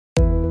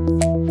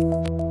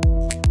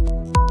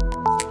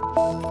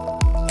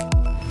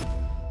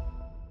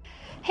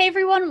Hey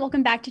everyone,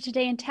 welcome back to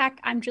Today in Tech.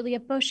 I'm Julia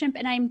Beauchamp,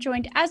 and I am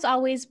joined as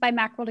always by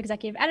Macworld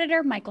Executive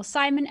Editor Michael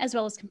Simon, as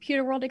well as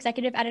Computer World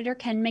Executive Editor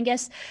Ken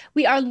Mingus.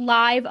 We are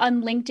live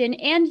on LinkedIn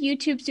and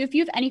YouTube, so if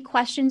you have any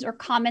questions or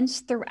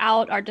comments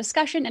throughout our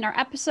discussion in our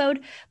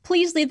episode,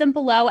 please leave them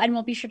below and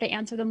we'll be sure to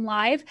answer them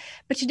live.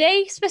 But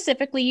today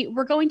specifically,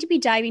 we're going to be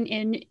diving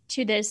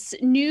into this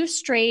new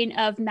strain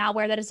of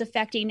malware that is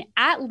affecting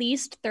at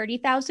least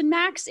 30,000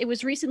 Macs. It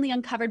was recently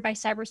uncovered by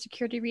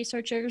cybersecurity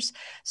researchers.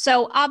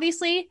 So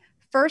obviously,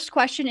 first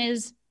question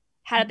is,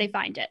 how did they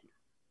find it?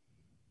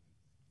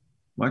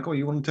 Michael,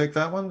 you want to take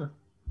that one?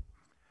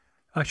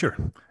 Sure.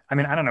 I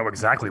mean, I don't know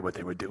exactly what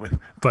they were doing,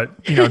 but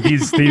you know,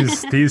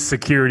 these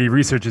security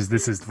researchers,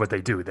 this is what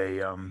they do.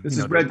 They This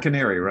is Red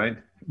Canary, right?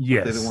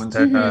 Yes, They're the ones.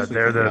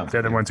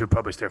 they're the ones who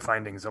publish their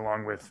findings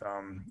along with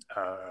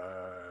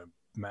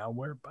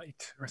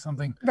Malwarebytes or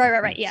something.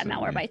 Right. Yeah,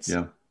 Malwarebytes.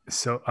 Yeah.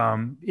 So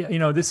yeah, you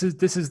know, this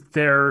is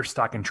their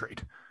stock and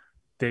trade.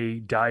 They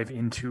dive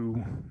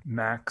into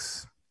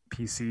Macs,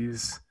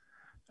 PCs,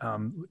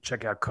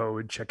 check out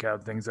code, check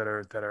out things that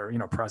are you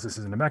know,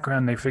 processes in the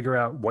background. They figure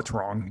out what's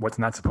wrong, what's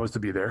not supposed to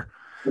be there,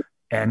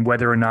 and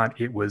whether or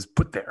not it was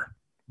put there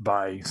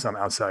by some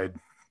outside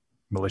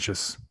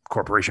malicious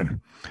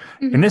corporation.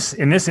 Mm-hmm. In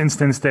this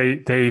instance,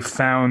 they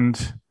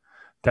found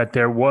that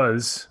there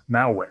was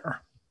malware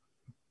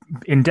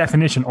in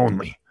definition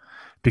only,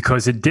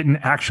 because it didn't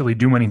actually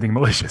do anything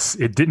malicious.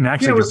 It didn't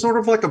actually. Yeah, it was sort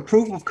of like a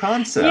proof of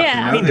concept.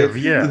 Yeah, you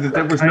know?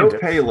 There was no of.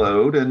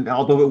 payload, and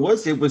although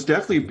it was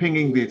definitely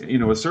pinging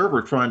a server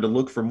trying to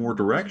look for more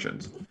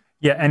directions.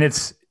 Yeah, and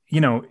it's,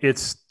 you know,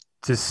 it's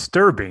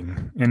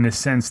disturbing in the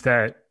sense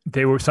that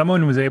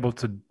someone was able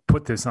to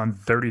put this on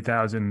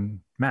 30,000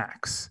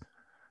 Macs,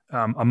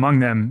 among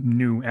them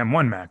new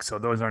M1 Macs, so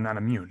those are not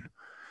immune.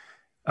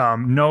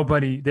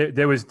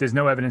 There's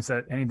no evidence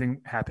that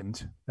anything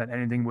happened, that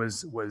anything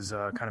was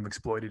kind of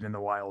exploited in the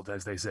wild,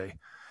 as they say.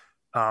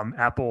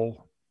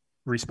 Apple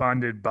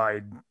responded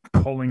by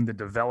pulling the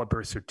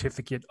developer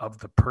certificate of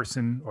the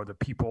person or the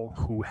people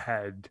who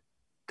had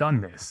done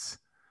this.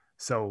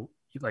 So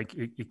like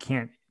it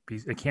can't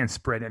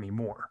spread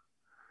anymore.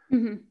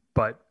 Mm-hmm.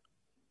 But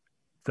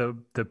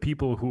the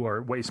people who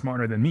are way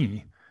smarter than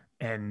me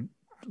and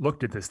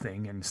looked at this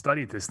thing and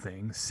studied this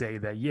thing say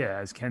that, yeah,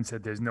 as Ken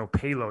said, there's no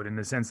payload in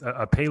the sense.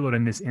 A payload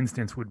in this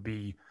instance would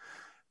be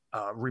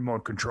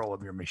remote control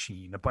of your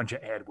machine, a bunch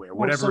of adware,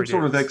 whatever some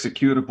sort of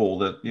executable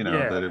that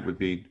that it would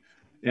be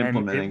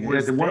implementing. And it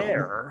was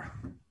there.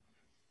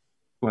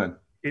 Go ahead.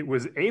 It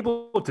was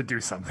able to do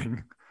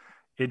something.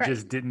 It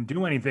just didn't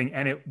do anything,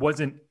 and it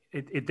wasn't.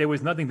 There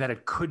was nothing that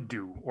it could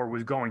do or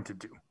was going to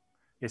do.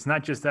 It's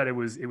not just that it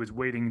was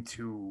waiting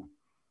to,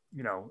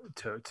 you know,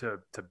 to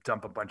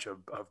dump a bunch of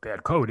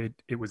bad code.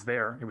 It was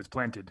there, it was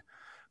planted,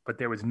 but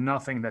there was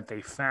nothing that they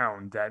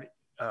found that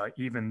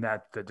even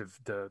that the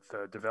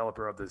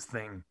developer of this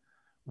thing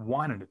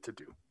wanted it to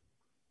do.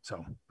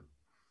 So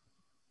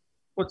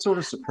what's sort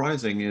of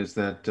surprising is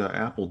that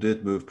Apple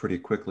did move pretty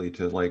quickly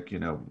to, like,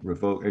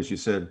 revoke, as you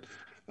said,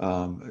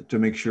 to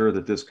make sure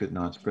that this could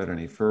not spread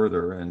any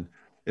further. And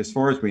as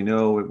far as we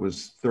know, it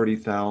was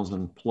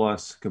 30,000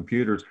 plus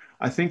computers.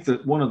 I think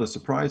that one of the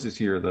surprises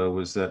here, though,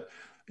 was that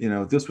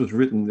this was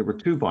written, there were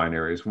two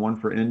binaries, one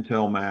for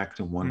Intel Macs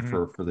and one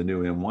for the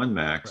new M1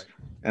 Macs. Right.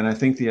 And I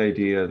think the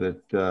idea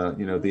that, the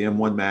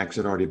M1 Macs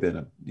had already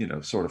been,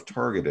 sort of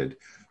targeted,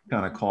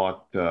 kind of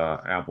caught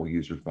Apple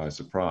users by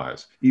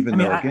surprise, even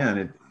though, again,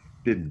 it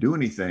didn't do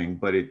anything,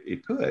 but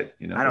it could,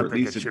 I don't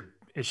think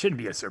it shouldn't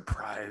be a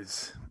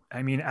surprise.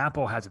 I mean,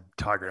 Apple has a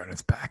target on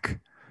its back.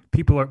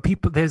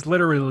 There's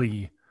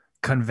literally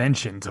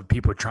conventions of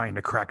people trying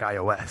to crack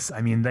iOS.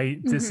 I mean,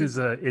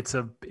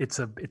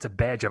 it's a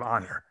badge of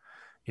honor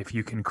if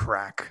you can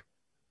crack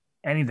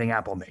anything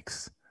Apple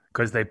makes,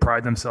 because they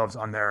pride themselves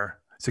on their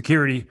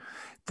security.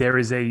 There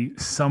is a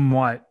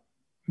somewhat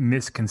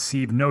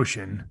misconceived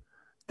notion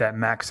that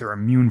Macs are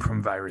immune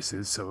from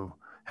viruses. So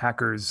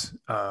hackers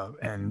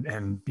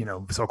and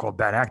so-called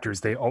bad actors,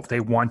 they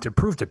want to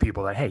prove to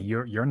people that, hey,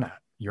 you're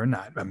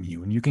not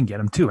immune. You can get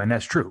them too, and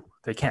that's true.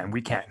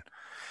 We can.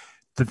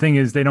 The thing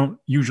is, they don't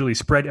usually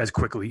spread as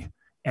quickly,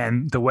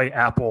 and the way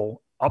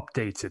Apple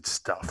updates its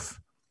stuff,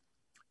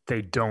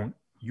 they're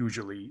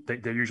usually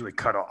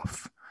cut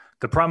off.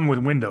 The problem with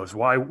Windows,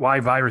 why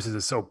viruses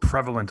are so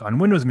prevalent on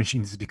Windows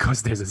machines, is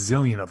because there's a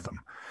zillion of them,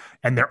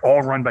 and they're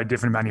all run by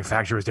different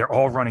manufacturers. They're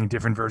all running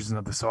different versions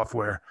of the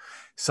software.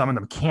 Some of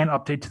them can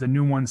update to the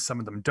new ones. Some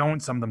of them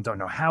don't. Some of them don't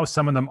know how.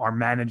 Some of them are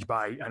managed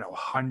by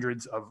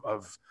hundreds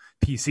of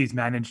PCs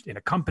managed in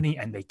a company,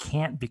 and they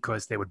can't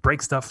because they would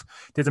break stuff.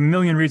 There's a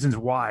million reasons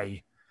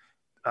why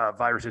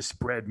viruses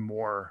spread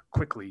more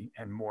quickly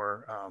and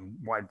more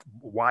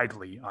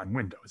widely on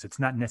Windows. It's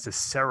not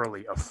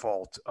necessarily a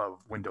fault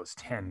of Windows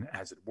 10,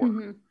 as it were.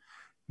 Mm-hmm.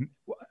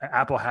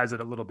 Apple has it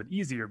a little bit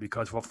easier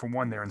because, well, for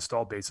one, their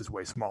install base is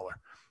way smaller.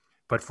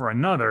 But for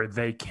another,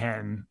 they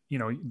can,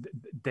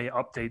 they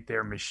update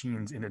their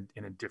machines in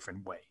a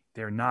different way.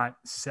 They're not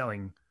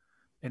selling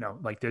You know,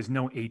 like there's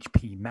no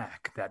HP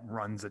Mac that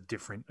runs an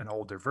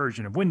older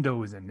version of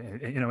Windows,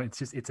 and you know,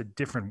 it's a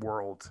different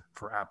world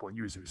for Apple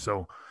users.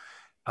 So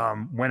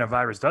when a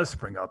virus does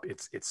spring up,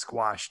 it's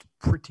squashed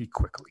pretty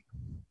quickly.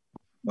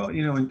 Well,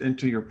 you know, and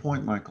to your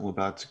point, Michael,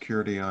 about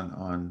security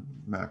on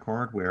Mac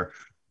hardware,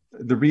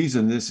 the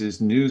reason this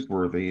is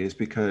newsworthy is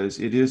because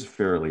it is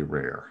fairly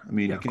rare. I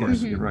mean, Yeah, again,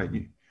 you're right.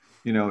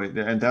 You know,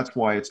 and that's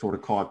why it sort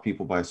of caught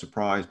people by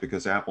surprise,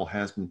 because Apple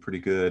has been pretty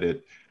good at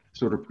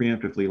sort of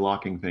preemptively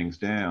locking things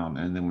down.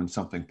 And then when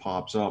something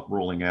pops up,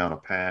 rolling out a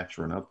patch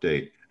or an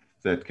update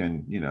that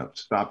can, you know,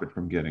 stop it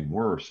from getting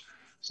worse.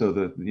 So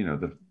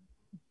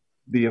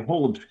the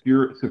whole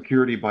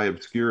security by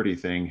obscurity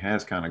thing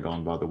has kind of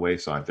gone by the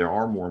wayside. There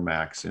are more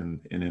Macs in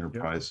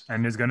enterprise.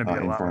 And there's going to be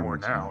a lot more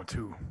environments now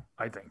too,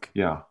 I think.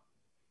 Yeah.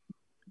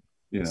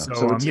 Yeah.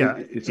 So,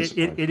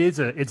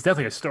 it's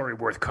definitely a story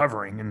worth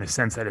covering in the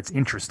sense that it's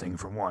interesting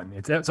for one.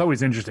 It's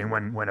always interesting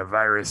when a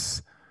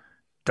virus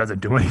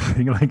doesn't do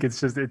anything. Like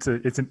it's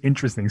an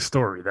interesting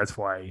story. That's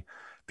why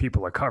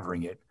people are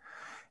covering it.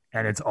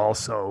 And it's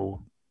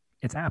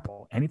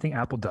Apple. Anything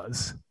Apple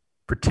does,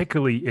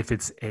 particularly if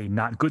it's a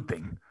not good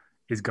thing,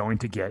 is going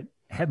to get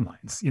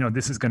headlines. You know,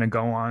 this is going to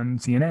go on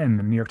CNN and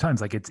the New York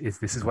Times. Like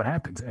this is what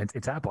happens.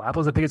 It's Apple.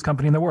 Apple's the biggest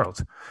company in the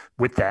world.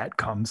 With that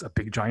comes a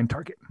big giant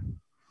target.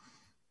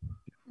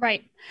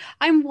 Right.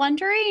 I'm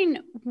wondering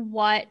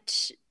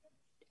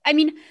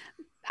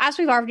as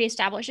we've already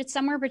established, it's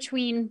somewhere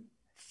between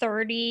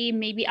 30,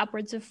 maybe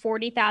upwards of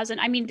 40,000.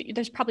 I mean,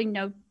 there's probably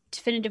no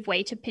definitive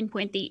way to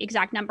pinpoint the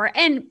exact number.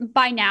 And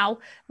by now,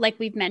 like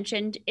we've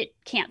mentioned, it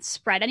can't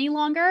spread any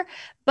longer,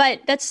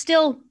 but that's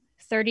still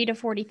 30 to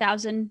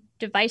 40,000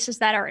 devices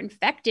that are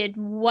infected.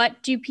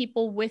 What do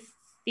people with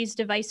these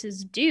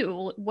devices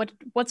do?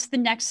 What's the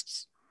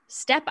next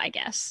step, I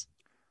guess?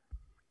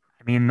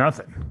 I mean,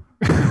 nothing.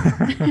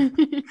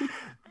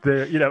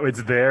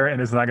 It's there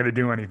and it's not going to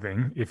do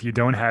anything. If you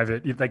don't have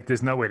it,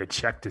 there's no way to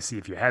check to see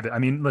if you have it. I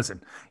mean,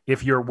 listen,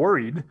 if you're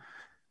worried,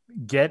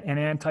 get an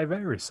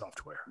antivirus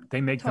software. They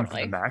make them for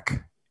the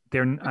Mac.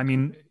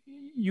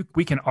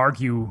 We can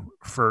argue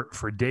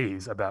for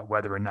days about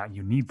whether or not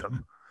you need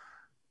them.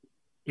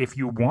 If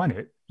you want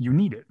it, you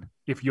need it.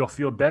 If you'll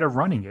feel better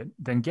running it,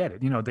 then get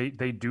it. You know, they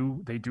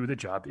do the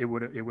job. It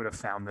would have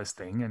found this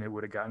thing and it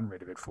would have gotten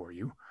rid of it for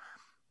you.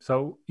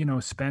 So, you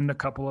know, spend a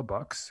couple of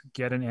bucks,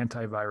 get an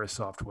antivirus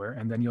software,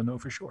 and then you'll know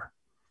for sure.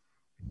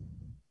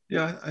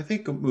 Yeah, I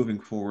think moving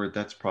forward,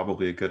 that's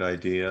probably a good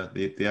idea.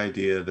 The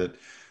idea that,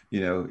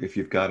 you know, if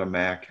you've got a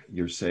Mac,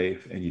 you're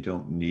safe and you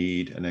don't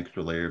need an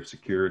extra layer of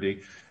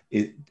security.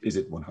 Is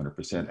it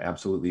 100%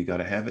 absolutely you got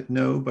to have it?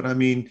 No, but I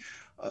mean,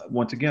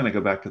 once again, I go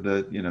back to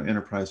the, you know,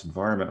 enterprise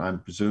environment. I'm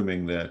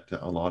presuming that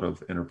a lot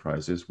of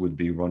enterprises would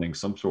be running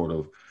some sort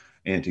of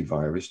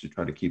antivirus to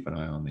try to keep an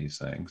eye on these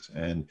things.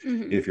 And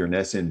if you're an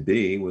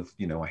SMB with,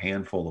 you know, a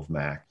handful of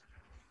Mac,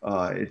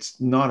 it's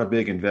not a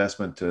big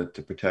investment to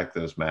protect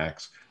those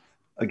Macs.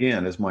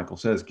 Again, as Michael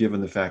says,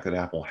 given the fact that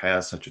Apple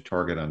has such a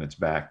target on its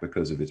back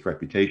because of its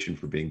reputation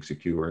for being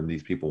secure, and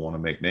these people want to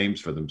make names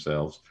for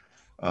themselves,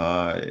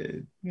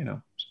 you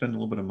know, spend a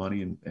little bit of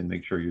money and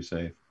make sure you're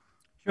safe.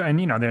 Sure, and,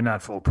 you know, they're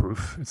not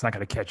foolproof. It's not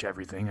going to catch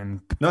everything,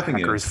 and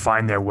hackers is.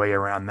 Find their way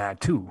around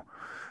that too.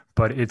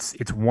 But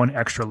it's one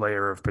extra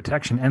layer of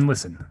protection. And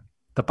listen,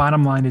 the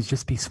bottom line is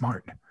just be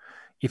smart.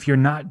 If you're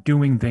not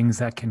doing things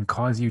that can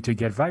cause you to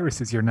get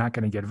viruses, you're not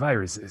going to get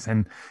viruses.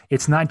 And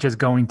it's not just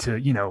going to,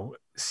 you know,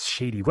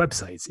 shady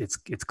websites. It's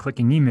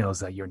clicking emails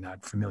that you're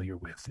not familiar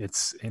with.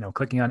 It's, you know,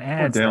 clicking on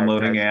ads. Or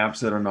downloading apps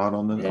that are not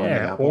on the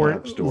Apple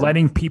App Store.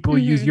 Letting people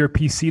use your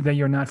PC that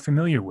you're not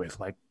familiar with,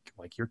 like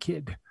your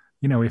kid.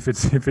 You know, if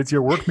it's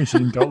your work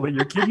machine, don't let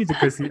your kid use it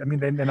because, I mean,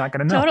 they're not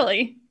going to know.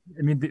 Totally.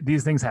 I mean,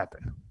 these things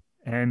happen.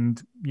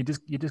 And you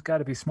just got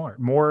to be smart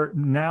more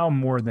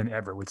than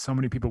ever with so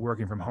many people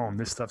working from home.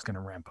 This stuff's going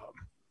to ramp up.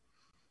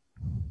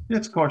 Yeah,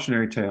 it's a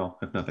cautionary tale,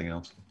 if nothing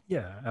else.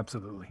 Yeah,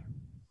 absolutely.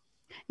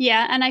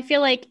 Yeah. And I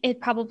feel like it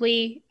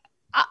probably,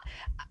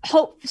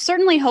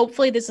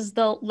 hopefully this is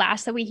the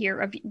last that we hear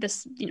of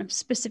this, you know,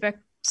 specific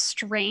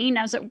strain,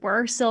 as it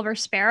were, Silver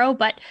Sparrow.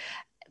 But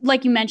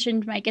like you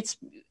mentioned, Mike, it's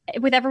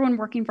with everyone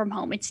working from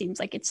home, it seems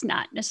like it's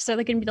not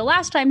necessarily going to be the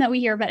last time that we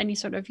hear about any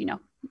sort of, you know,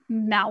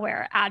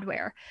 malware,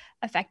 adware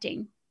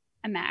affecting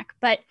a Mac.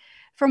 But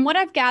from what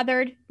I've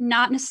gathered,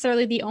 not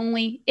necessarily the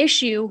only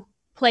issue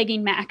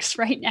plaguing Macs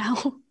right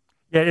now.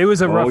 Yeah, it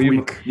was a rough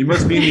week. You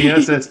must be the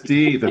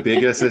SSD, the big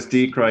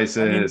SSD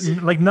crisis. I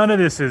mean, like none of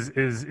this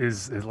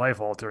is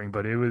life altering,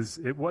 but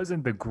it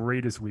wasn't the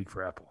greatest week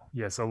for Apple.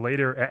 Yeah. So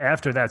later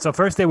after that, so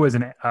first there was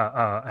an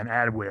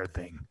adware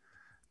thing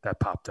that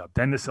popped up.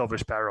 Then the Silver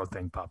Sparrow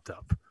thing popped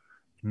up.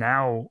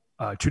 Now,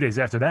 2 days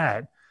after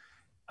that,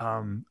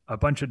 a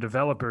bunch of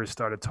developers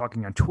started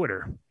talking on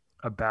Twitter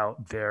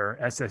about their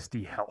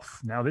SSD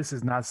health. Now, this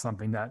is not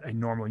something that a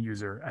normal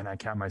user, and I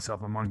count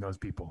myself among those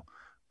people,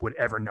 would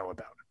ever know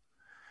about.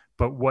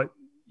 But what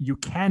you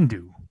can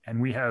do,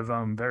 and we have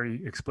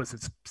very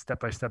explicit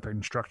step-by-step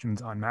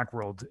instructions on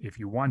Macworld if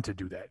you want to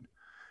do that,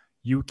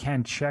 you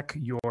can check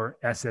your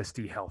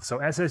SSD health. So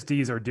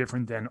SSDs are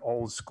different than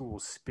old school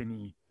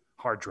spinny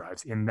hard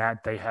drives in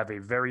that they have a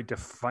very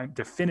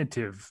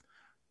definitive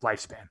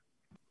lifespan.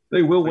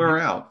 They will wear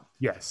out.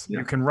 Yes, Yeah.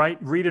 you can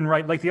read and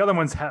write. Like the other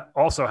ones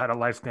also had a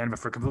lifespan, but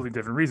for completely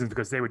different reasons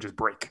because they would just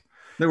break.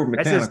 They were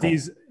mechanical.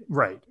 SSDs,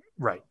 right.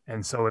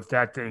 And so if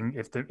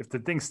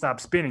the thing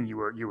stopped spinning, you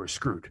were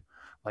screwed.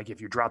 Like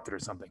if you dropped it or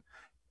something.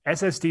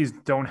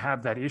 SSDs don't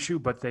have that issue,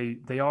 but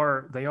they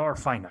are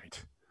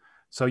finite.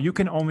 So you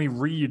can only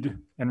read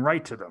and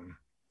write to them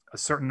a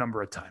certain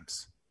number of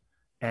times,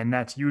 and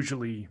that's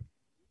usually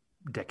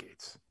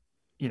decades.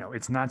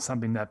 It's not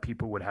something that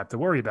people would have to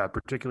worry about,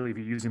 particularly if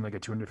you're using like a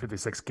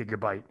 256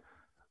 gigabyte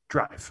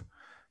drive.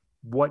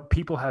 What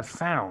people have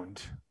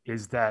found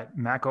is that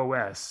Mac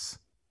OS,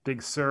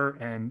 Big Sur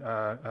and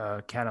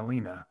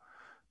Catalina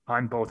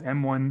on both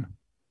M1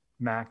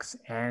 Macs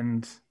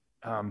and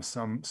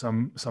some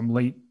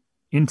later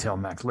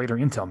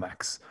Intel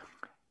Macs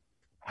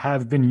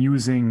have been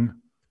using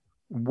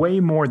way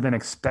more than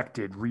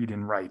expected read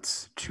and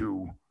writes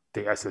to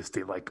the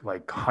SSD,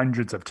 like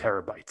hundreds of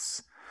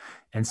terabytes.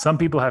 And some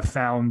people have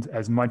found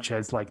as much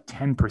as like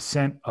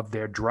 10% of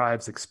their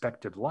drive's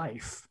expected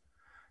life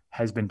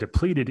has been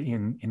depleted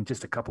in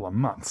just a couple of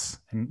months.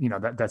 And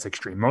that's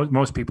extreme.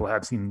 Most people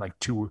have seen like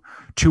 2 or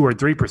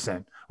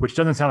 3%, which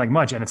doesn't sound like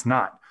much, and it's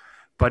not.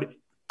 But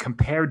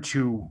compared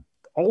to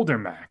older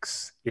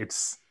Macs,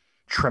 it's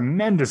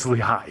tremendously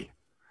high.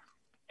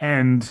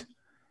 And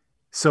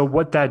so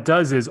what that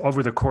does is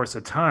over the course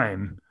of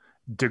time,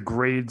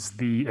 degrades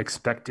the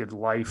expected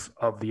life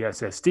of the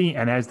SSD.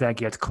 And as that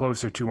gets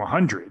closer to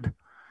 100,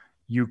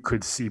 you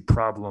could see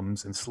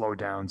problems and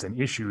slowdowns and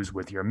issues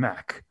with your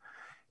Mac.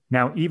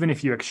 Now, even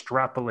if you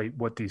extrapolate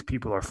what these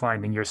people are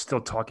finding, you're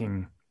still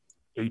talking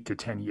 8 to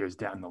 10 years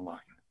down the line,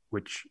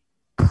 which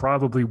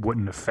probably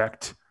wouldn't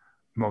affect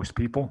most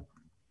people.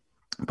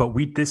 But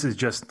this is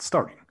just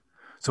starting.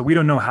 So we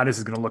don't know how this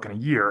is going to look in a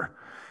year.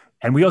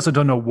 And we also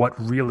don't know what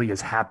really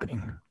is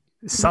happening.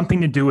 Something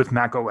to do with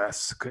Mac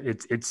OS.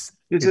 Is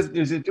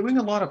it doing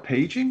a lot of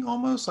paging,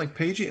 almost like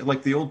paging,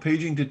 like the old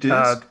paging to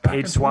disk?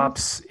 Page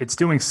swaps. It's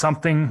doing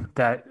something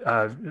that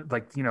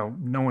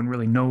no one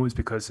really knows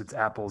because it's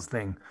Apple's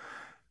thing.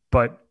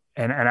 But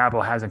and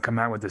Apple hasn't come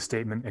out with a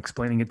statement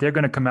explaining it. They're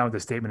going to come out with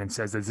a statement and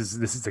says that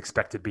this is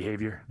expected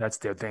behavior. That's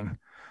their thing.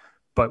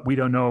 But we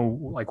don't know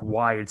like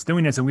why it's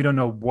doing this, and we don't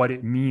know what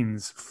it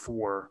means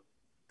for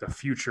the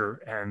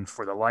future and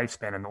for the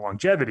lifespan and the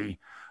longevity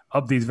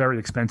of these very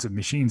expensive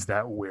machines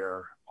that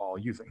we're all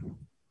using.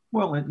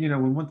 Well,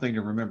 and one thing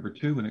to remember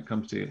too when it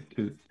comes to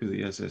the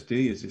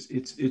SSD is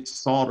it's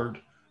soldered.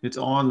 It's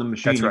on the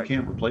machine. That's right. You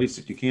can't replace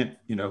it. You can't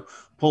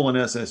pull an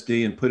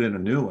SSD and put in a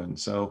new one.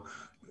 So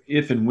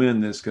if and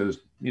when this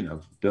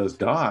does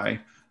die,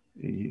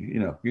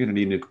 you're going to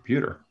need a new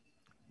computer.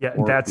 Yeah,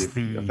 or that's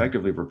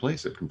effectively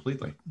replace it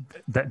completely.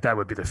 That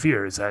would be the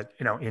fear, is that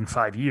in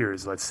 5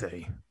 years, let's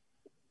say,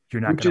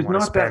 you're not going to want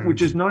to spend.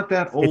 Which is not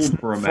that old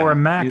for a Mac. For a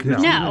Mac, it's no.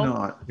 really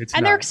not. It's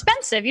and they're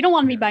expensive. You don't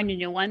want to be buying a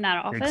new one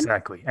that often.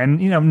 Exactly. And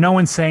no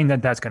one's saying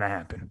that that's going to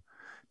happen.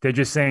 They're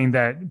just saying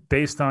that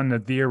based on the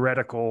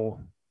theoretical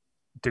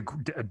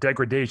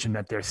degradation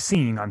that they're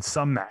seeing on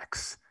some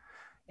Macs.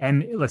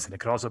 And listen,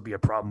 it could also be a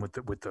problem with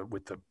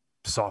the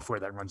software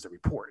that runs the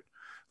report.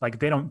 Like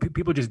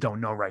people just don't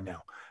know right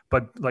now.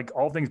 But like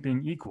all things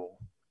being equal,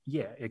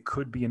 yeah, it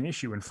could be an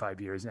issue in 5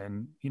 years,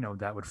 and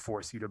that would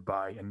force you to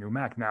buy a new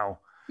Mac. Now,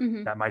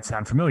 that might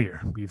sound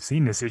familiar. We've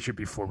seen this issue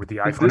before with the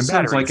iPhone and batteries. This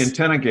sounds like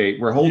AntennaGate.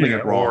 We're holding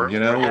it wrong,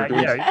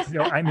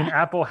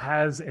 Apple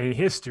has a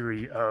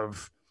history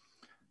of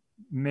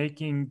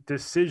making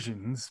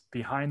decisions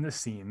behind the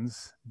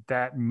scenes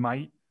that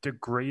might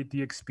degrade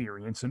the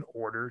experience in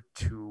order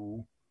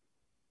to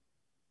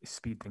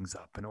speed things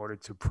up, in order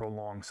to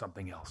prolong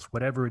something else,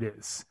 whatever it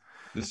is.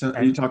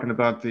 Are you talking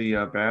about the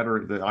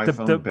battery, the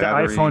iPhone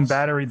battery? The iPhone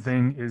battery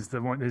thing is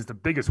the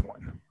biggest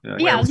one.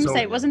 Yeah, I was going to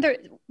say,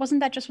 wasn't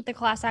that just what the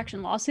class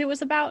action lawsuit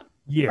was about?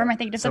 Yeah. Or am I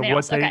thinking of something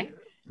else? Okay.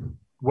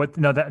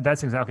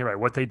 That's exactly right.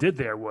 What they did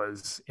there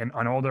was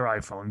on older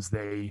iPhones,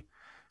 they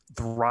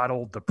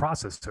throttled the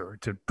processor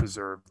to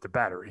preserve the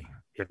battery.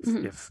 If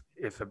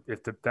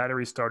the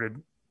battery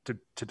started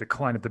to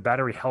decline, if the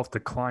battery health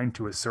declined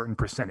to a certain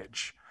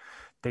percentage,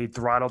 they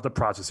throttled the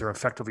processor,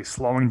 effectively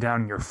slowing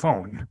down your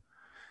phone.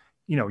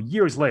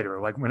 Years later,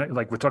 like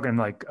we're talking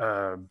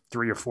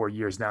 3 or 4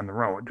 years down the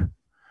road,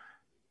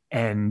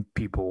 and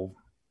people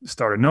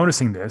started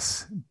noticing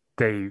this,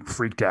 they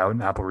freaked out,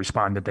 and Apple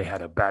responded. They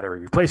had a battery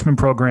replacement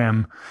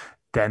program.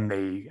 Then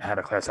they had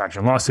a class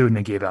action lawsuit, and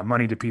they gave out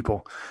money to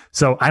people.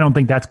 So I don't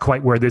think that's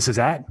quite where this is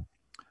at.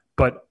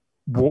 But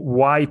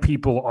why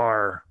people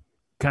are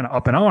kind of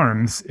up in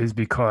arms is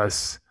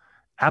because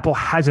Apple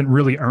hasn't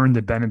really earned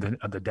the benefit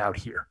of the doubt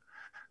here.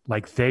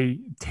 Like,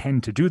 they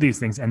tend to do these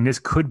things, and this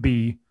could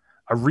be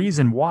a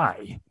reason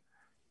why,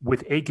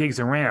 with 8 gigs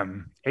of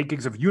RAM, 8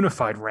 gigs of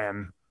unified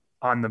RAM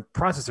on the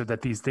processor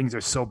that these things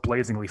are so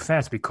blazingly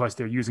fast because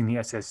they're using the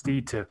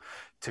SSD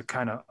to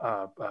kind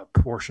of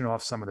portion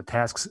off some of the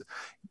tasks.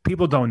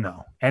 People don't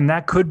know, and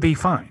that could be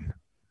fine,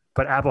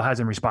 but Apple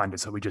hasn't responded,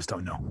 so we just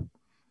don't know.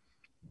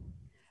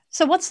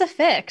 So what's the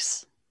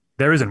fix?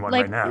 There isn't one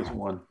Like- right now. There's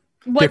one.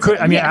 There could,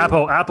 I mean, yeah,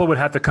 Apple would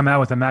have to come out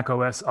with a Mac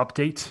OS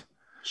update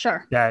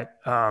sure. that,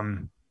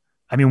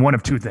 I mean, one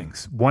of two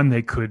things. One,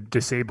 they could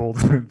disable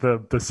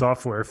the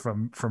software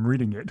from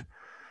reading it,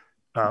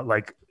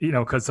 like, you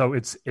know, because so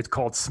it's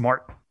called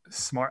smart.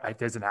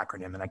 There's an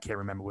acronym and I can't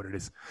remember what it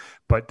is,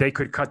 but they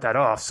could cut that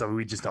off, so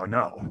we just don't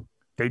know.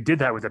 They did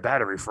that with the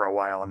battery for a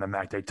while on the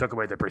Mac. They took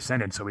away the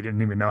percentage, so we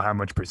didn't even know how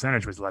much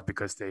percentage was left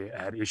because they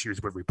had issues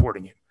with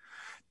reporting it.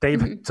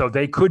 So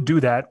they could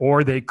do that,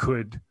 or they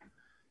could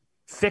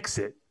fix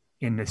it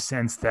in the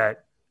sense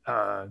that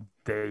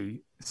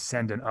they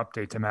send an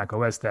update to Mac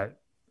OS that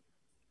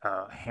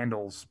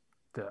handles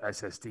the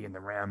SSD and the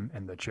RAM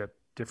and the chip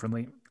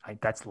differently.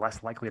 That's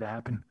less likely to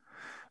happen.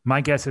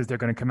 My guess is they're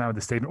going to come out with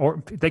a statement,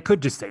 or they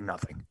could just say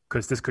nothing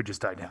because this could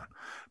just die down.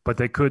 But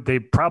they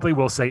probably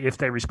will say, if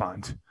they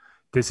respond,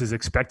 this is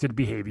expected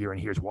behavior and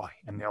here's why.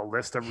 And they'll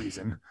list a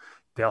reason.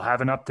 They'll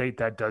have an update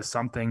that does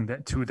something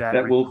that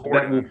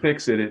will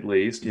fix it at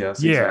least.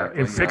 Yes. Yeah, exactly.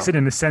 and fix it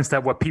in the sense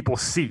that what people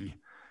see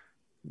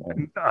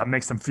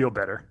makes them feel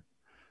better.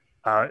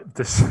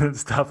 This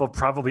stuff will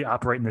probably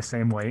operate in the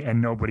same way,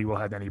 and nobody will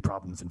have any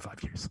problems in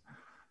 5 years.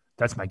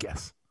 That's my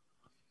guess.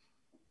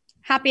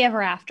 Happy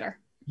ever after.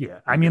 Yeah,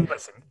 I mean,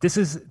 listen, this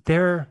is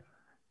they're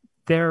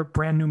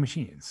brand new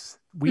machines.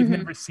 We've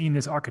never seen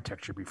this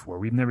architecture before.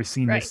 We've never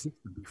seen this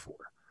system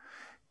before.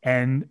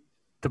 And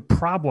the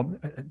problem,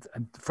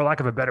 for lack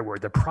of a better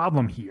word, the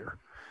problem here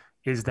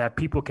is that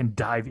people can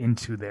dive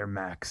into their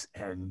Macs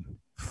and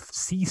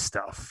see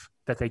stuff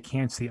that they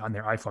can't see on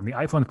their iPhone. The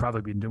iPhone's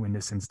probably been doing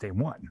this since day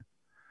one,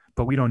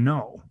 but we don't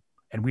know,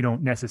 and we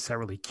don't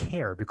necessarily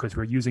care because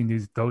we're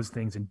using those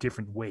things in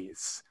different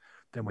ways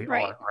than we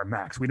are our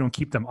Macs. We don't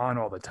keep them on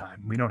all the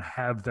time. We don't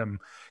have them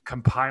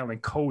compiling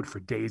code for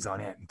days on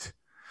end.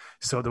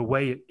 So the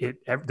way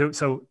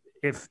so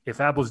if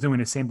Apple's doing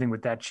the same thing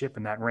with that chip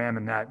and that RAM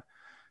and that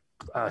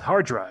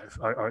hard drive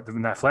or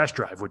that flash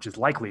drive, which is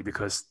likely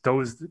because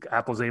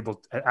Apple is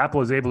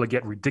able to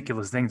get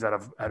ridiculous things out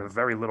of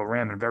very little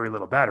RAM and very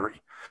little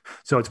battery.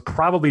 So it's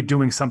probably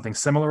doing something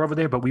similar over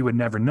there, but we would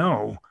never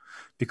know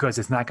because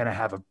it's not going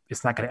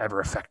to ever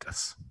affect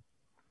us.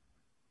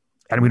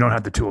 And we don't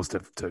have the tools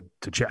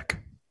to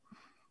check.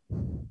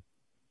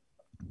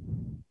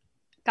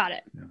 Got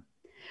it.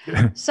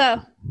 Yeah.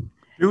 So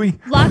do we?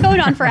 a lot going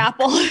on for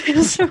Apple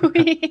this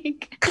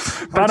week.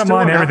 Bottom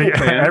line,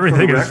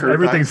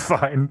 everything's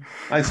fine.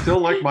 I still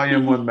like my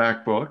M1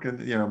 MacBook and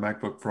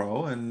MacBook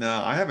Pro, and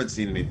I haven't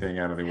seen anything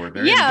out of the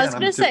ordinary. Yeah, I was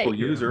I'm going a to say. typical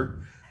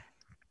user.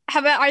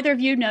 Have either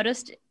of you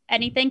noticed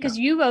anything? Because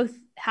you both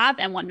have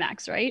M1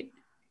 Macs, right?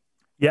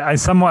 Yeah, I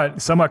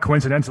somewhat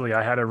coincidentally,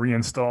 I had to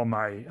reinstall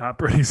my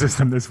operating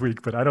system this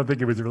week, but I don't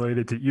think it was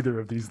related to either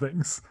of these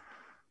things.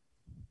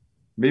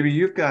 Maybe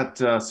you've got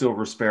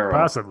Silver Sparrow.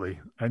 Possibly.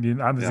 I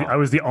mean, I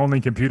was the only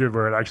computer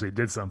where it actually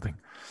did something.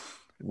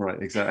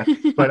 Right,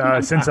 exactly.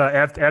 But since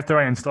after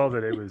I installed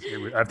it, it was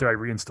after I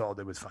reinstalled,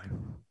 it was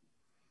fine.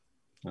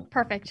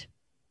 Perfect.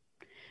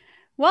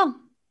 Well,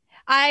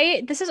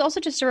 this is also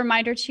just a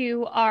reminder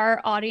to our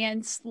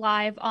audience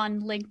live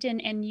on LinkedIn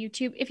and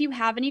YouTube. If you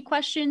have any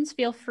questions,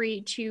 feel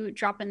free to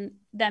drop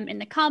them in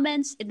the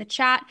comments, in the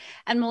chat,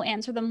 and we'll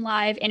answer them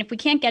live. And if we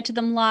can't get to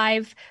them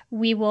live,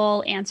 we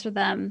will answer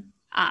them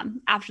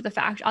after the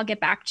fact. I'll get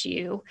back to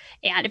you.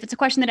 And if it's a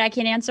question that I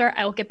can't answer,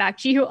 I will get back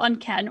to you on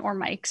Ken or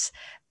Mike's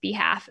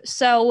behalf.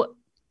 So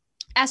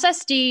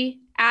SSD,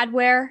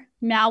 adware,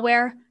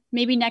 malware,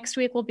 maybe next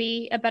week will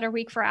be a better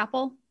week for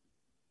Apple.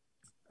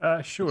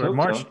 Sure.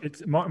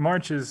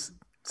 March is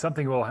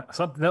something.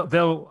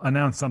 They'll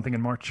announce something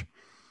in March.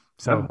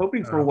 So I'm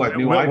hoping for what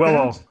new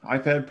iPad?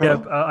 iPad Pro. Yeah,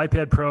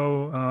 iPad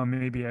Pro,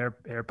 maybe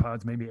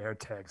AirPods, maybe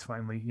AirTags.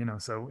 Finally,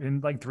 so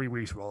in like 3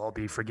 weeks, we'll all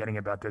be forgetting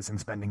about this and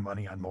spending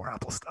money on more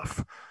Apple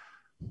stuff.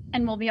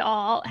 And we'll be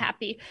all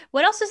happy.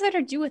 What else is there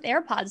to do with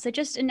AirPods? They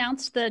just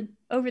announced the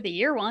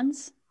over-the-ear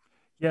ones.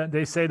 Yeah,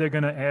 they say they're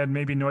going to add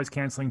maybe noise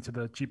canceling to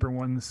the cheaper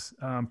ones,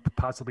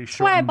 possibly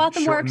shorten. That's why I bought the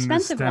more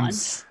expensive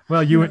ones.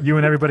 Well, you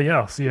and everybody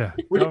else, yeah.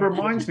 Which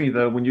reminds me,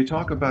 though, when you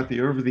talk about the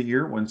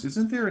over-the-ear ones,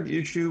 isn't there an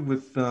issue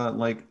with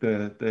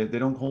they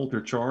don't hold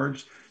their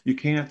charge? You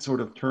can't sort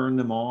of turn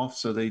them off,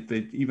 so they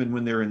even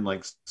when they're in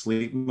like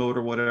sleep mode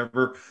or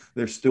whatever,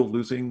 they're still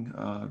losing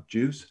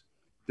juice.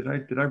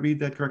 Did I read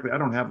that correctly? I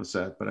don't have a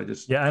set, but I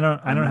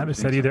don't have a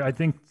set either. I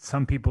think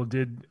some people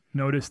did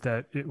notice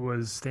that it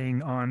was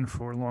staying on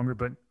for longer,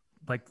 but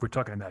like we're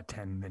talking about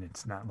 10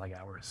 minutes, not like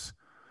hours.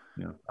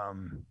 Yeah.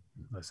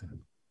 Listen,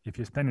 if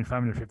you're spending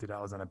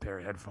 $550 on a pair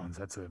of headphones,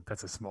 that's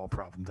a small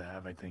problem to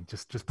have. I think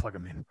just plug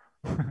them in.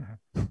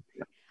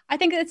 I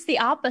think it's the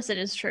opposite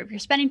is true. If you're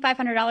spending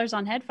 $500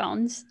 on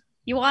headphones,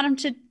 you want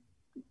them to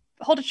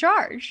hold a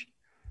charge.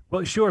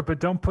 Well, sure,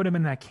 but don't put them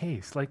in that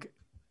case. Like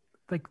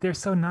they're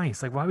so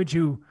nice. Like, why would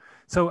you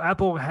So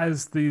Apple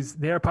has the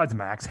AirPods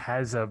Max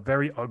has a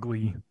very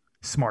ugly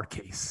smart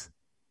case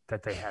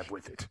that they have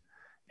with it.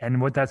 And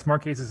what that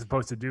smart case is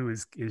supposed to do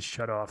is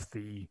shut off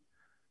the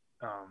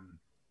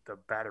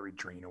battery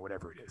drain or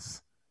whatever it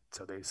is.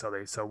 So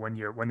when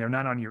they're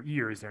not on your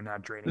ears, they're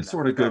not draining. They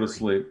sort of go to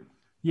sleep.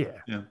 Yeah.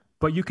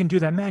 But you can do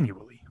that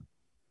manually.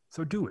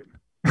 So do it.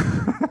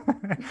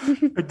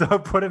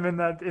 Don't put them in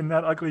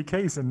that ugly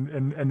case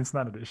and it's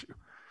not an issue.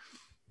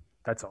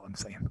 That's all I'm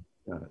saying.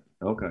 Got it.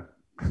 Okay.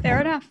 Fair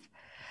enough.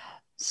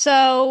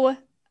 So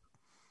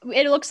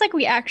it looks like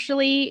we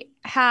actually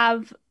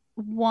have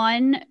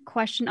one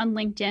question on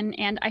LinkedIn,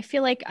 and I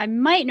feel like I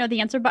might know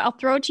the answer, but I'll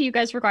throw it to you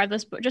guys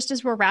regardless. But just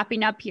as we're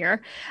wrapping up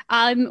here,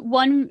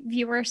 one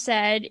viewer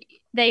said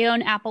they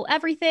own Apple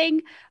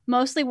everything,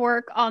 mostly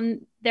work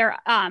on their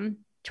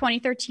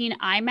 2013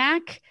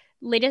 iMac,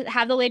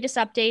 have the latest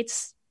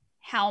updates.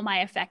 How am I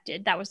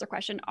affected? That was the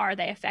question. Are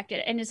they affected?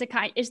 And is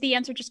the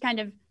answer just kind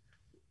of,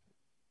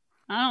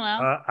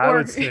 I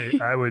don't know.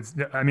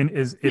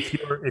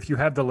 If you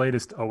have the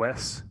latest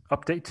OS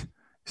update,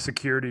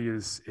 security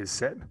is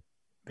set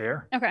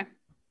there. Okay.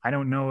 I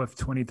don't know if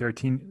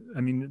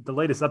 2013, the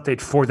latest update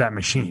for that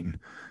machine,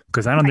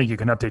 because I don't think you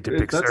can update to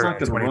Big Sur.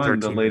 That's not going to run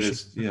the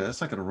latest. Yeah,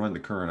 that's not going to run the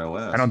current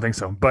OS. I don't think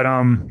so. But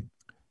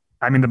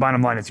the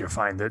bottom line is you're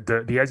fine.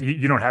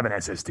 You don't have an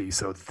SSD,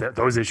 so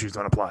those issues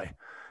don't apply.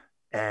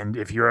 And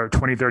if your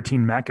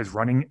 2013 Mac is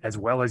running as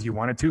well as you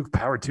want it to,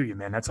 power to you,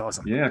 man. That's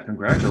awesome. Yeah,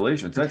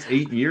 congratulations. That's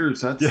 8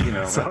 years.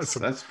 That's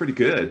awesome. That's pretty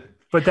good.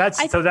 But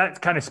that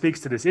kind of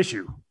speaks to this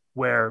issue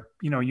where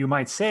you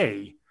might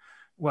say,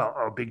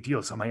 well, big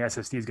deal. So my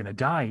SSD is going to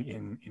die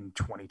in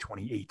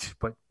 2028.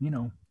 But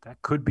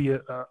that could be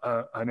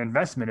an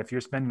investment. If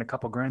you're spending a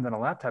couple grand on a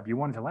laptop, you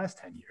want it to last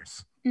 10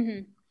 years.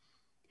 Mm-hmm.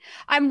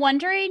 I'm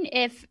wondering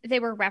if they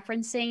were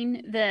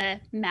referencing the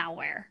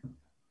malware.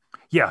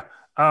 Yeah.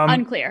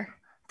 Unclear.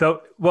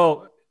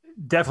 Well,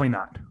 definitely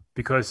not,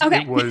 because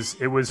it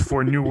was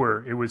for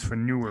newer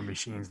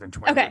machines than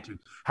 2013.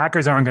 Okay.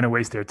 Hackers aren't going to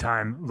waste their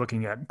time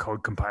looking at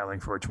code compiling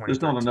for a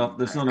 2013.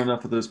 There's not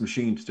enough of those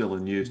machines still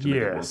in use to make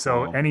it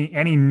so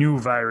any new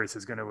virus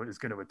is going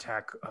to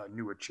attack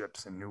newer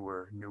chips and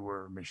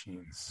newer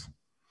machines.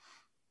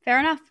 Fair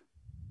enough.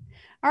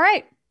 All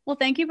right. Well,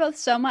 thank you both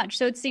so much.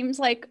 So it seems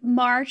like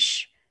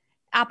March,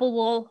 Apple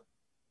will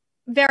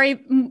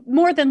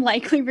more than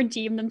likely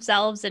redeem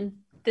themselves, and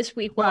this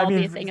week will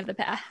be a thing of the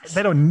past.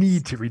 They don't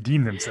need to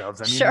redeem themselves.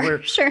 We're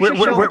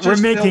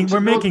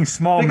making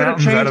small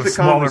mountains out of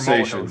smaller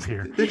molehills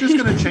here. They're just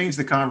going to change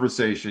the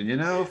conversation.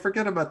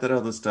 Forget about that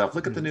other stuff.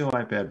 Look at the new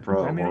iPad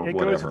Pro. It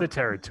goes with the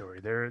territory.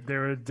 They're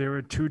a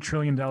 $2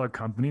 trillion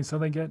company, so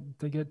they get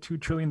 $2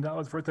 trillion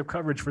worth of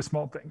coverage for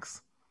small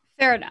things.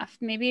 Fair enough.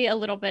 Maybe a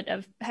little bit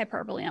of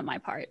hyperbole on my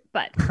part,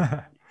 but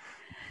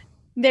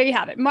there you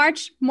have it.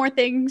 March, more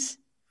things.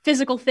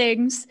 Physical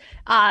things,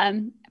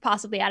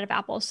 possibly out of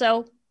Apple.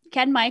 So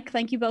Ken, Mike,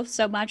 thank you both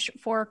so much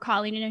for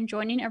calling in and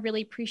joining. I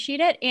really appreciate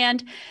it.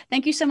 And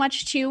thank you so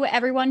much to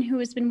everyone who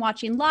has been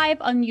watching live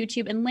on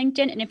YouTube and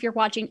LinkedIn. And if you're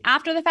watching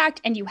after the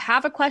fact and you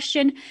have a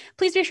question,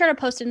 please be sure to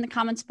post it in the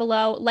comments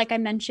below. Like I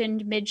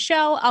mentioned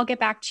mid-show, I'll get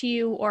back to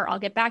you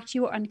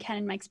on Ken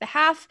and Mike's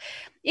behalf.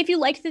 If you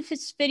liked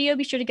this video,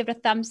 be sure to give it a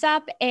thumbs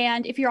up.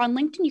 And if you're on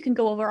LinkedIn, you can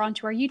go over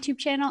onto our YouTube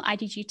channel,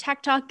 IDG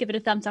Tech Talk, give it a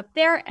thumbs up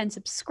there and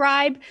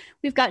subscribe.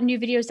 We've got new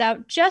videos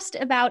out just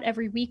about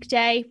every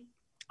weekday.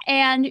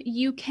 And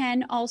you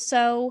can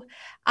also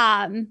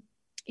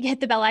hit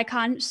the bell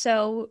icon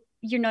so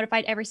you're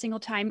notified every single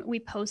time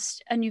we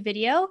post a new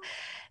video.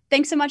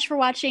 Thanks so much for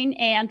watching,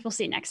 and we'll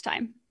see you next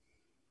time.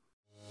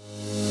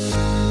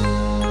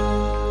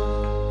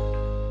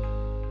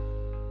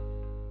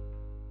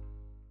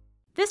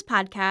 This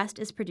podcast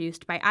is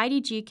produced by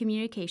IDG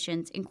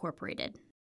Communications Incorporated.